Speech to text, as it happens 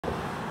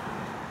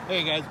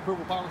Hey guys,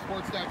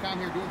 ApprovalPowersports.com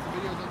here doing some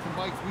videos on some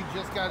bikes. We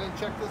just got in.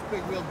 Check this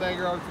big wheel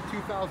bagger out. It's a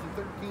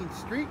 2013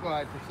 Street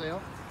Glide for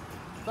sale.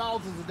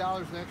 Thousands of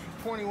dollars in extras.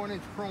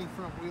 21-inch chrome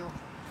front wheel,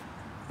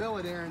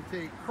 billet air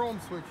intake, chrome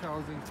switch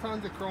housing,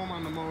 tons of chrome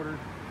on the motor,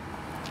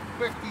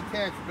 quick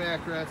detached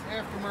backrest,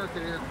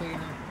 aftermarket air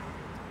cleaner.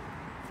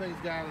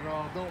 Thing's got it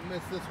all. Don't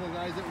miss this one,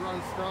 guys. It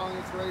runs strong.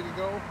 It's ready to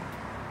go.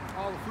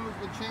 All the fluid's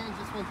been changed.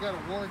 This one's got a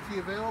warranty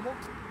available.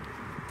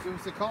 Give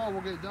us a call.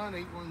 We'll get it done.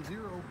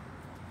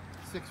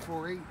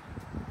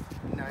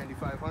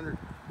 810-648-9500.